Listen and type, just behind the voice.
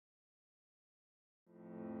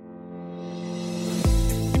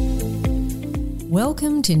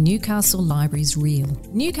Welcome to Newcastle Libraries Reel.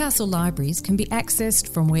 Newcastle Libraries can be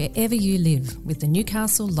accessed from wherever you live with the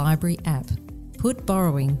Newcastle Library app. Put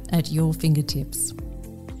borrowing at your fingertips.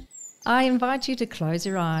 I invite you to close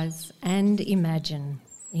your eyes and imagine.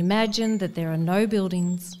 Imagine that there are no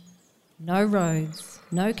buildings, no roads,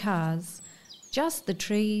 no cars, just the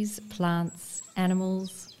trees, plants,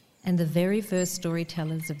 animals, and the very first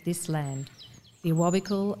storytellers of this land, the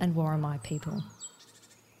Awabakal and Worimi people.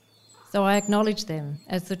 So I acknowledge them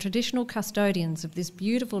as the traditional custodians of this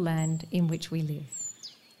beautiful land in which we live.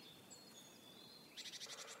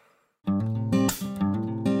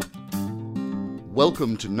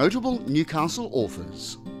 Welcome to Notable Newcastle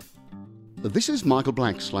Authors. This is Michael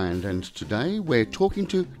Blacksland, and today we're talking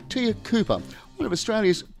to Tia Cooper, one of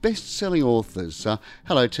Australia's best-selling authors.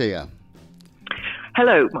 Hello, Tia.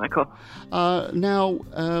 Hello, Michael.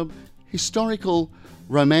 Historical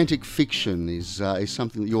romantic fiction is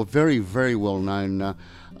something that you're very, very well known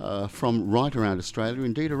from right around Australia,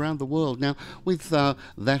 indeed around the world. Now, with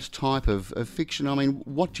that type of fiction, I mean,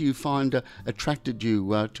 what do you find attracted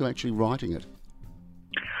you to actually writing it?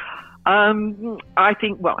 I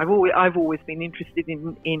think, well, I've always been interested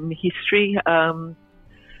in history.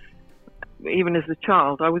 Even as a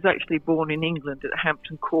child, I was actually born in England at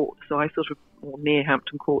Hampton Court, or near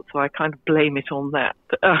Hampton Court, so I kind of blame it on that.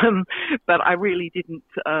 But I really didn't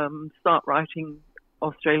start writing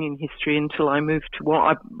Australian history until I moved to,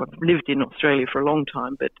 I've lived in Australia for a long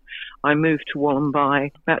time, but I moved to Wollongong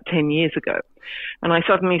about 10 years ago. And I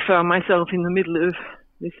suddenly found myself in the middle of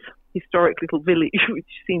this historic little village, which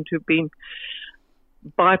seemed to have been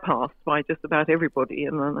bypassed by just about everybody.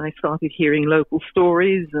 And then I started hearing local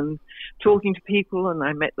stories and talking to people, and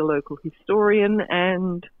I met the local historian,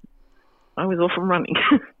 and I was off and running.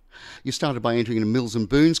 You started by entering a Mills and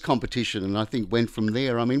Boons competition, and I think went from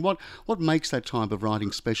there. I mean, what makes that type of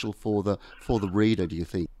writing special for the reader, do you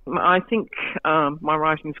think? I think my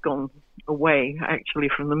writing's gone away, actually,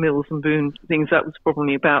 from the Mills and Boons things. That was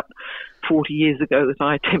probably about 40 years ago that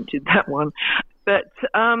I attempted that one. But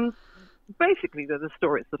basically, they're the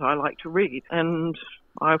stories that I like to read. And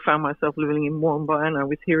I found myself living in Wollongong, and I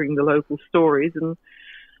was hearing the local stories, and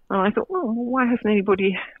I thought, well, why hasn't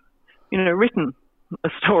anybody, written a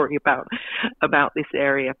story about this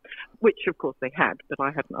area, which of course they had, but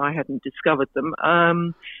I hadn't discovered them.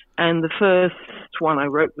 And the first one I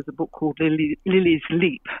wrote was a book called Lily's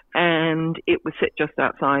Leap, and it was set just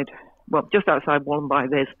outside Wollongong.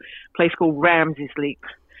 There's a place called Ramsay's Leap,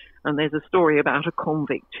 and there's a story about a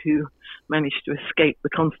convict who managed to escape the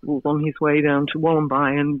constables on his way down to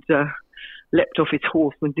Wollongong and leapt off his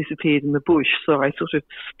horse and disappeared in the bush. So I sort of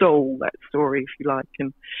stole that story, if you like,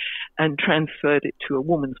 and transferred it to a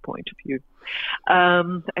woman's point of view.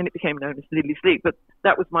 And it became known as Lily's Leap. But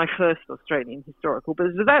that was my first Australian historical. But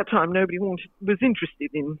at that time, nobody was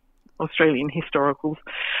interested in Australian historicals.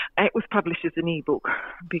 It was published as an e-book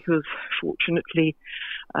because, fortunately,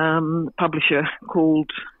 a publisher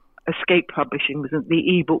called Escape Publishing was the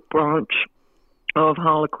e-book branch of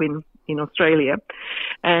Harlequin in Australia,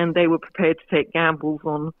 and they were prepared to take gambles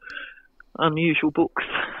on unusual books,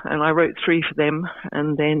 and I wrote 3 for them,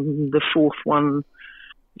 and then the 4th one,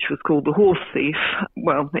 which was called The Horse Thief,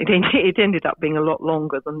 well, it ended up being a lot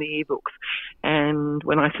longer than the e-books, and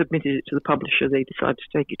when I submitted it to the publisher, they decided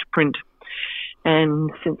to take it to print,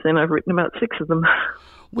 and since then I've written about 6 of them.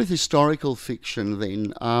 With historical fiction,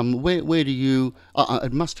 then, where do you?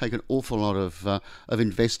 It must take an awful lot of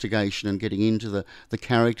investigation and getting into the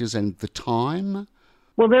characters and the time.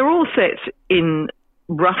 Well, they're all set in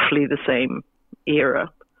roughly the same era,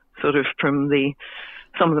 sort of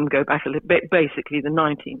some of them go back a little bit, basically the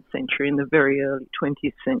 19th century and the very early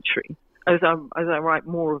 20th century. As I write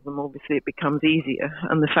more of them, obviously it becomes easier,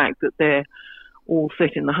 and the fact that they're all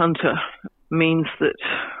set in the Hunter means that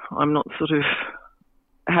I'm not sort of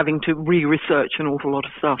having to re-research an awful lot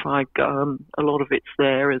of stuff. A lot of it's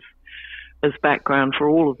there as background for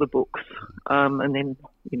all of the books, and then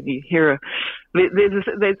you hear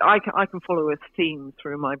I can follow a theme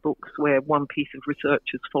through my books where one piece of research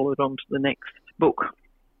is followed on to the next book.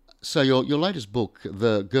 So your latest book,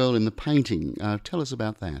 The Girl in the Painting, tell us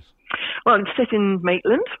about that. Well, it's set in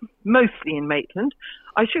Maitland, mostly in Maitland.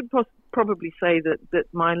 I should probably say that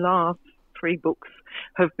my last 3 books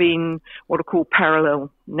have been what are called parallel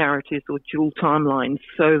narratives or dual timelines.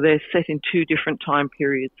 So they're set in 2 different time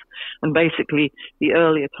periods. And basically the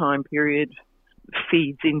earlier time period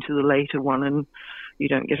feeds into the later one, and you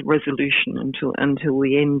don't get a resolution until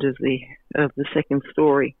the end of the second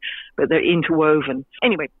story. But they're interwoven.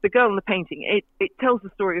 Anyway, The Girl in the Painting, it tells the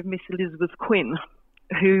story of Miss Elizabeth Quinn,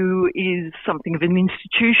 who is something of an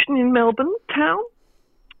institution in Melbourne town.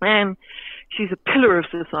 And She's a pillar of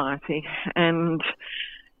society and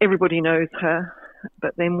everybody knows her.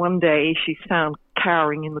 But then one day she's found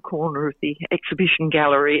cowering in the corner of the exhibition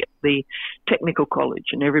gallery at the Technical College,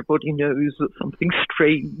 and everybody knows that something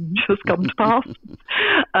strange has come to pass.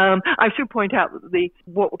 I should point out that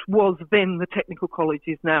what was then the Technical College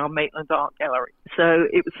is now Maitland Art Gallery. So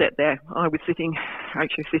it was set there. I was sitting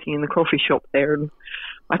in the coffee shop there, and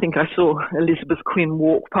I think I saw Elizabeth Quinn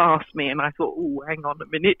walk past me, and I thought, oh, hang on a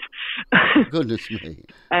minute. Goodness me.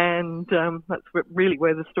 And that's really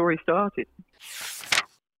where the story started.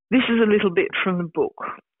 This is a little bit from the book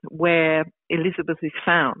where Elizabeth is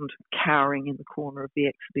found cowering in the corner of the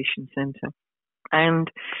exhibition centre.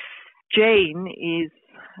 And Jane is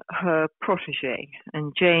her protege,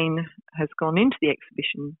 and Jane has gone into the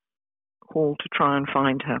exhibition hall to try and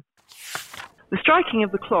find her. The striking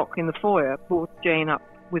of the clock in the foyer brought Jane up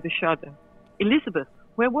with a shudder. Elizabeth,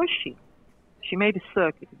 where was she? She made a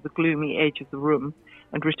circuit of the gloomy edge of the room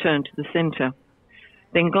and returned to the centre,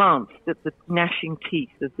 then glanced at the gnashing teeth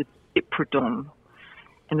of the Diprotodon,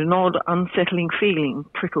 and an odd, unsettling feeling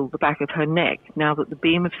prickled the back of her neck now that the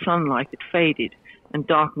beam of sunlight had faded and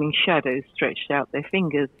darkening shadows stretched out their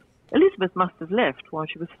fingers. Elizabeth must have left while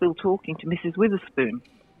she was still talking to Mrs. Witherspoon.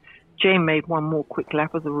 Jane made one more quick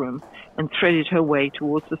lap of the room and threaded her way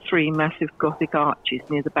towards the 3 massive Gothic arches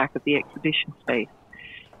near the back of the exhibition space,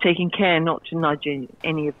 taking care not to nudge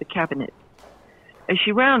any of the cabinets. As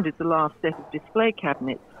she rounded the last set of display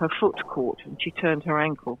cabinets, her foot caught and she turned her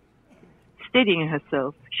ankle. Steadying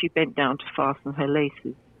herself, she bent down to fasten her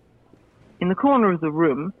laces. In the corner of the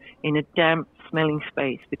room, in a damp, smelling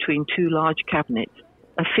space between 2 large cabinets,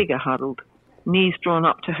 a figure huddled, knees drawn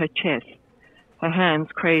up to her chest, her hands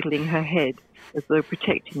cradling her head as though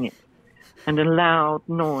protecting it, and a loud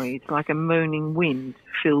noise like a moaning wind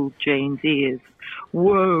filled Jane's ears.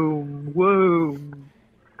 Whoa, whoa.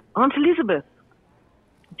 Aunt Elizabeth!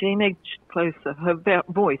 Jane edged closer, her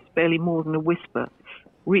voice barely more than a whisper,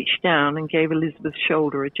 reached down and gave Elizabeth's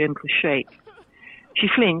shoulder a gentle shake. She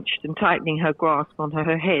flinched, and tightening her grasp on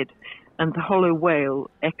her head, and the hollow wail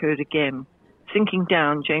echoed again. Sinking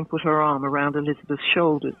down, Jane put her arm around Elizabeth's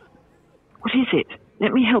shoulders. What is it?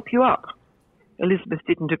 Let me help you up. Elizabeth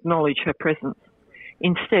didn't acknowledge her presence.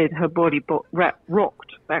 Instead, her body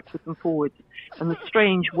rocked backwards and forwards, and the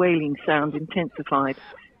strange wailing sound intensified,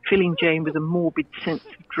 filling Jane with a morbid sense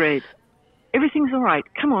of dread. Everything's all right.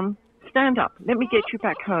 Come on, stand up. Let me get you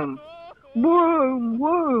back home. Whoa,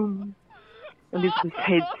 whoa. Elizabeth's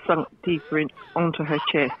head sunk deeper onto her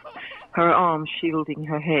chest, her arms shielding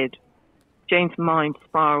her head. Jane's mind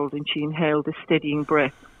spiraled and she inhaled a steadying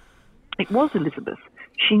breath. It was Elizabeth.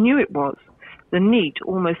 She knew it was. The neat,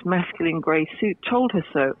 almost masculine grey suit told her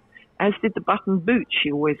so, as did the buttoned boots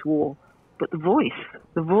she always wore. But the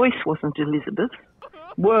voice wasn't Elizabeth.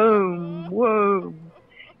 Whoa, whoa.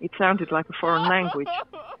 It sounded like a foreign language.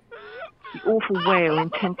 The awful wail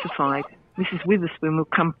intensified. Mrs. Witherspoon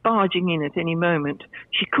would come barging in at any moment.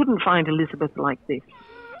 She couldn't find Elizabeth like this.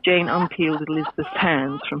 Jane unpeeled Elizabeth's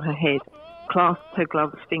hands from her head, clasped her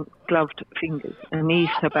gloved fingers, and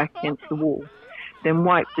eased her back against the wall, then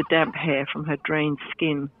wiped the damp hair from her drained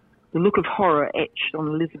skin. The look of horror etched on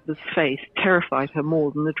Elizabeth's face terrified her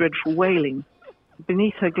more than the dreadful wailing.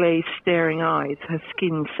 Beneath her glazed, staring eyes, her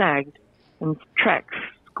skin sagged, and tracks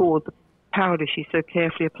scored the powder she so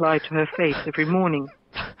carefully applied to her face every morning.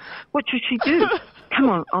 What should she do? Come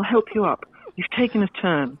on, I'll help you up. You've taken a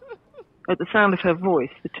turn. At the sound of her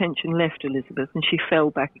voice, the tension left Elizabeth, and she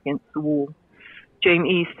fell back against the wall. Jane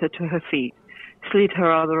eased her to her feet, slid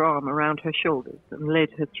her other arm around her shoulders, and led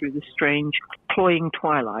her through the strange, cloying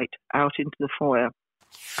twilight out into the foyer.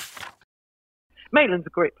 Maitland's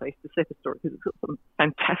a great place to set a story because it's got some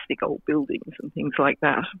fantastic old buildings and things like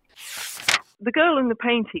that. The girl in the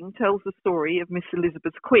painting tells the story of Miss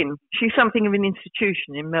Elizabeth Quinn. She's something of an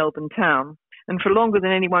institution in Melbourne town, and for longer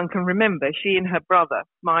than anyone can remember, she and her brother,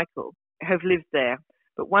 Michael, have lived there.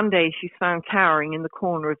 But one day she's found cowering in the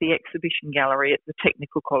corner of the exhibition gallery at the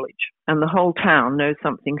Technical College, and the whole town knows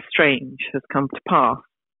something strange has come to pass.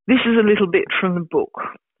 This is a little bit from the book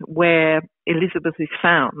where Elizabeth is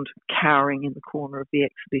found cowering in the corner of the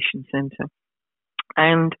exhibition centre.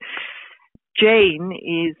 And Jane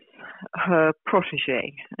is her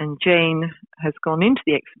protege, and Jane has gone into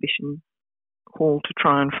the exhibition hall to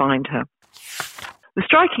try and find her. The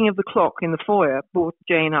striking of the clock in the foyer brought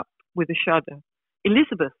Jane up with a shudder.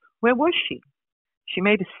 Elizabeth, where was she? She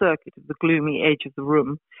made a circuit of the gloomy edge of the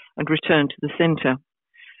room and returned to the centre,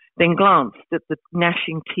 then glanced at the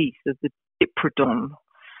gnashing teeth of the Diprotodon,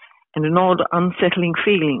 and an odd, unsettling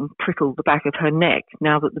feeling prickled the back of her neck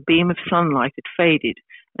now that the beam of sunlight had faded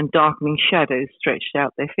and darkening shadows stretched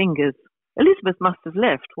out their fingers. Elizabeth must have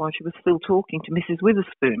left while she was still talking to Mrs.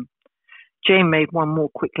 Witherspoon. Jane made one more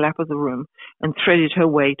quick lap of the room and threaded her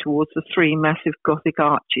way towards the 3 massive Gothic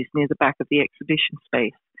arches near the back of the exhibition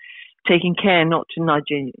space, taking care not to nudge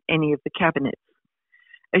any of the cabinets.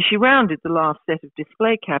 As she rounded the last set of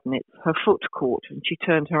display cabinets, her foot caught and she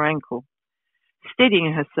turned her ankle.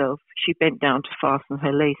 Steadying herself, she bent down to fasten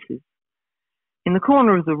her laces. In the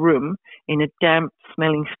corner of the room, in a damp,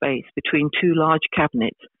 smelling space between 2 large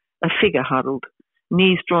cabinets, a figure huddled,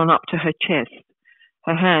 knees drawn up to her chest,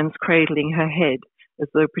 her hands cradling her head as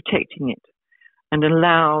though protecting it, and a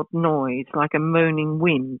loud noise like a moaning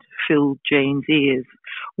wind filled Jane's ears.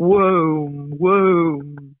 Whoa, whoa!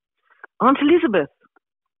 Aunt Elizabeth!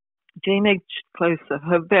 Jane edged closer,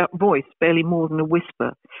 her voice barely more than a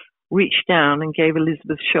whisper, reached down and gave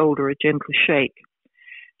Elizabeth's shoulder a gentle shake.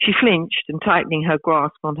 She flinched, and tightening her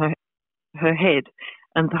grasp on her head,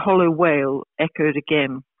 and the hollow wail echoed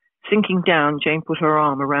again. Sinking down, Jane put her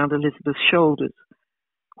arm around Elizabeth's shoulders.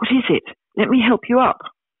 What is it? Let me help you up.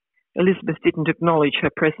 Elizabeth didn't acknowledge her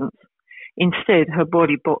presence. Instead, her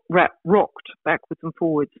body rocked backwards and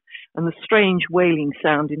forwards, and the strange wailing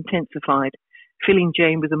sound intensified, filling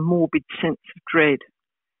Jane with a morbid sense of dread.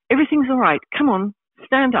 Everything's all right. Come on,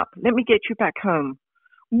 stand up. Let me get you back home.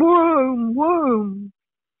 Whoa, whoa!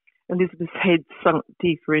 Elizabeth's head sunk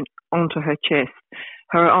deeper onto her chest,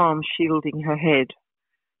 her arms shielding her head.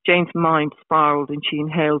 Jane's mind spiraled and she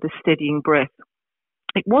inhaled a steadying breath.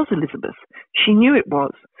 It was Elizabeth. She knew it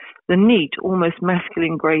was. The neat, almost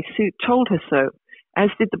masculine grey suit told her so, as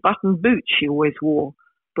did the buttoned boots she always wore.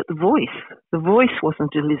 But the voice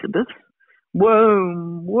wasn't Elizabeth's.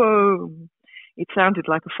 Whoa, whoa! It sounded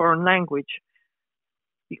like a foreign language.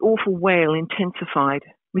 The awful wail intensified.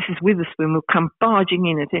 Mrs. Witherspoon would come barging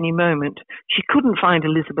in at any moment. She couldn't find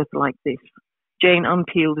Elizabeth like this. Jane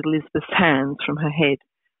unpeeled Elizabeth's hands from her head,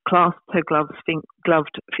 clasped her gloved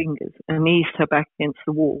fingers, and eased her back against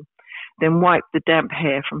the wall, then wiped the damp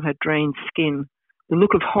hair from her drained skin. The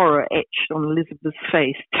look of horror etched on Elizabeth's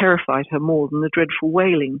face terrified her more than the dreadful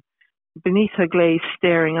wailing. Beneath her glazed,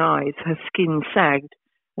 staring eyes, her skin sagged,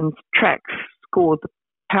 and tracks scored the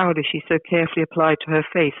powder she so carefully applied to her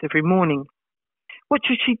face every morning. What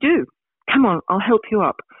should she do? Come on, I'll help you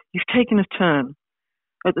up. You've taken a turn.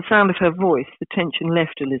 At the sound of her voice, the tension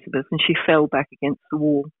left Elizabeth and she fell back against the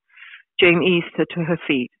wall. Jane eased her to her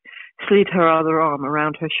feet, slid her other arm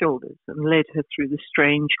around her shoulders and led her through the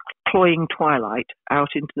strange, cloying twilight out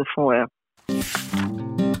into the foyer.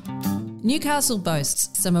 Newcastle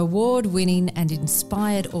boasts some award-winning and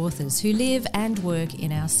inspired authors who live and work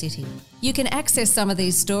in our city. You can access some of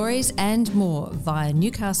these stories and more via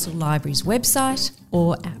Newcastle Library's website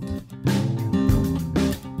or app.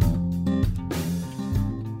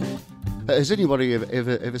 Has anybody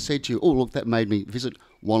ever said to you, oh, look, that made me visit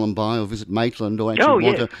Wollombi or visit Maitland or actually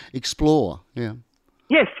want to explore? Yeah.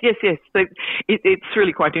 Yes. So it's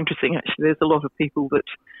really quite interesting, actually. There's a lot of people that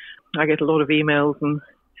I get a lot of emails and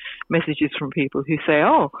messages from people who say,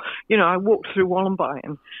 I walked through Wollombi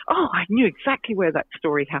and, I knew exactly where that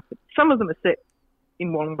story happened. Some of them are set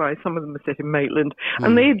in Wollombi, some of them are set in Maitland,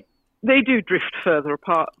 and they do drift further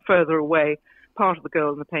away. Part of The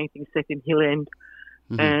Girl in the Painting is set in Hill End,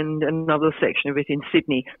 and another section of it in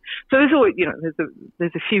Sydney. So there's always,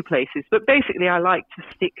 there's a few places, but basically I like to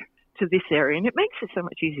stick to this area, and it makes it so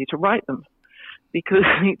much easier to write them because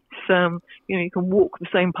it's, you can walk the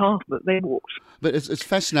same path that they walked. But it's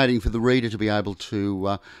fascinating for the reader to be able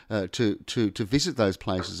to visit those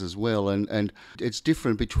places as well, and it's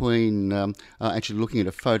different between actually looking at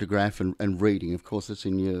a photograph and reading. Of course, it's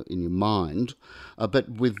in your mind, but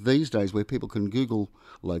with these days where people can Google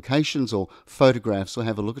locations or photographs or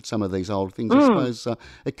have a look at some of these old things, I suppose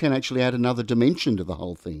it can actually add another dimension to the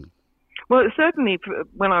whole thing. Well, certainly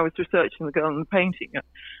when I was researching The Girl in the Painting,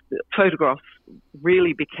 photographs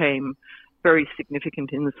really became very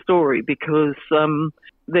significant in the story because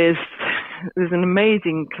there's an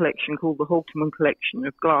amazing collection called the Halterman Collection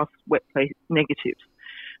of glass wet plate negatives,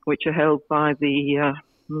 which are held by the,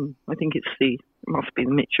 it must be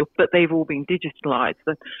the Mitchell, but they've all been digitalised,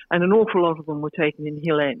 and an awful lot of them were taken in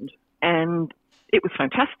Hill End, and it was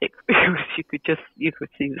fantastic because you could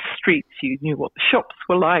see the streets, you knew what the shops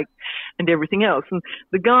were like and everything else. And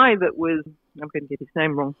the guy that was, I'm going to get his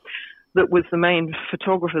name wrong, that was the main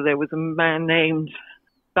photographer there was a man named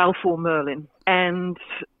Balfour Merlin. And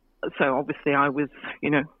so obviously I was,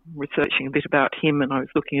 researching a bit about him and I was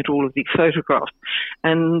looking at all of these photographs.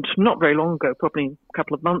 And not very long ago, probably a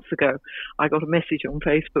couple of months ago, I got a message on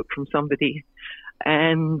Facebook from somebody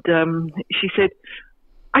and she said,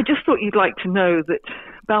 I just thought you'd like to know that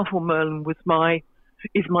Balfour Merlin was my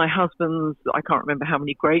is my husband's, I can't remember how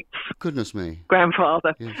many greats, Goodness me.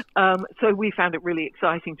 grandfather. Yes. So we found it really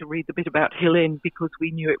exciting to read the bit about Hill End because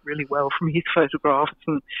we knew it really well from his photographs.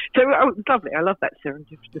 And so it was lovely. I love that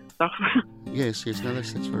serendipitous stuff. Yes, no,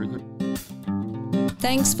 that's very good.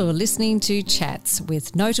 Thanks for listening to Chats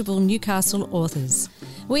with notable Newcastle authors.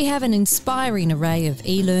 We have an inspiring array of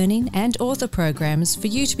e-learning and author programs for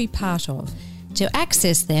you to be part of. To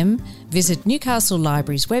access them, visit Newcastle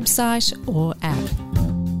Library's website or app.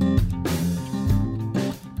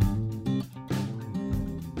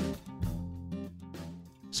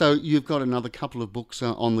 So you've got another couple of books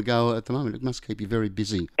on the go at the moment. It must keep you very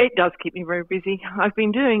busy. It does keep me very busy. I've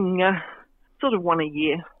been doing sort of one a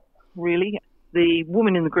year, really. The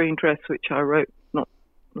Woman in the Green Dress, which I wrote not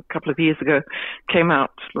a couple of years ago, came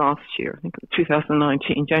out last year, I think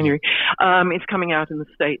 2019, January. It's coming out in the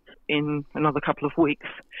States in another couple of weeks.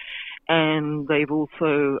 And and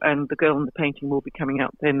The Girl in the Painting will be coming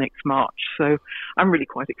out there next March. So I'm really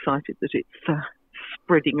quite excited that it's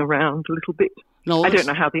spreading around a little bit. No, I don't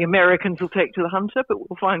know how the Americans will take to The Hunter, but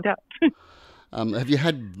we'll find out. Have you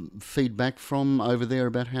had feedback from over there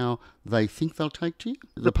about how they think they'll take to you?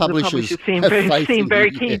 The publishers seem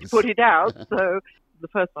very keen to put it out, so the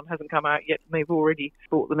first one hasn't come out yet, and they've already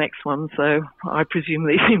bought the next one, so I presume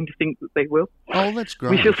they seem to think that they will. Oh, that's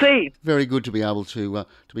great. We shall see. Very good to be able to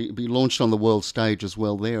be launched on the world stage as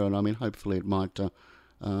well there, and I mean, hopefully it might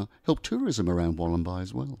help tourism around Wollombi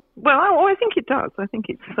as well. Well, I think it does. I think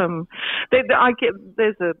it's one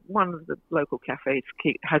of the local cafes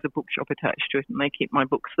has a bookshop attached to it, and they keep my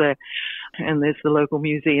books there. And there's the local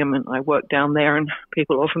museum, and I work down there, and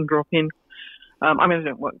people often drop in. I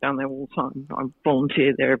don't work down there all the time. I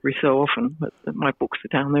volunteer there every so often, but my books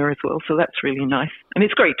are down there as well, so that's really nice. And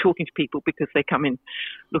it's great talking to people because they come in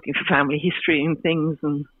looking for family history and things,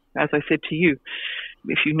 and as I said to you,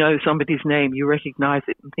 if you know somebody's name, you recognise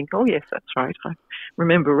it and think, oh, yes, that's right. I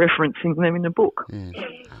remember referencing them in a book. Yes.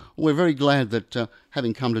 We're very glad that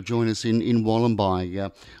having come to join us in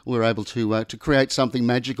Wollombi, we're able to create something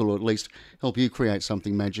magical, or at least help you create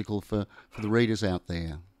something magical for the readers out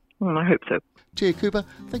there. Well, I hope so. Tia Cooper,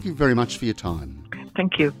 thank you very much for your time.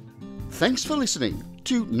 Thank you. Thanks for listening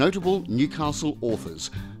to Notable Newcastle Authors.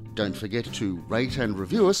 Don't forget to rate and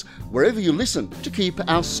review us wherever you listen to keep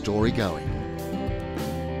our story going.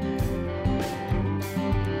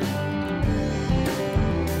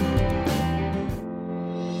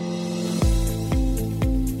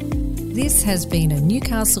 This has been a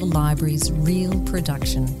Newcastle Library's Real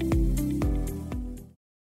production.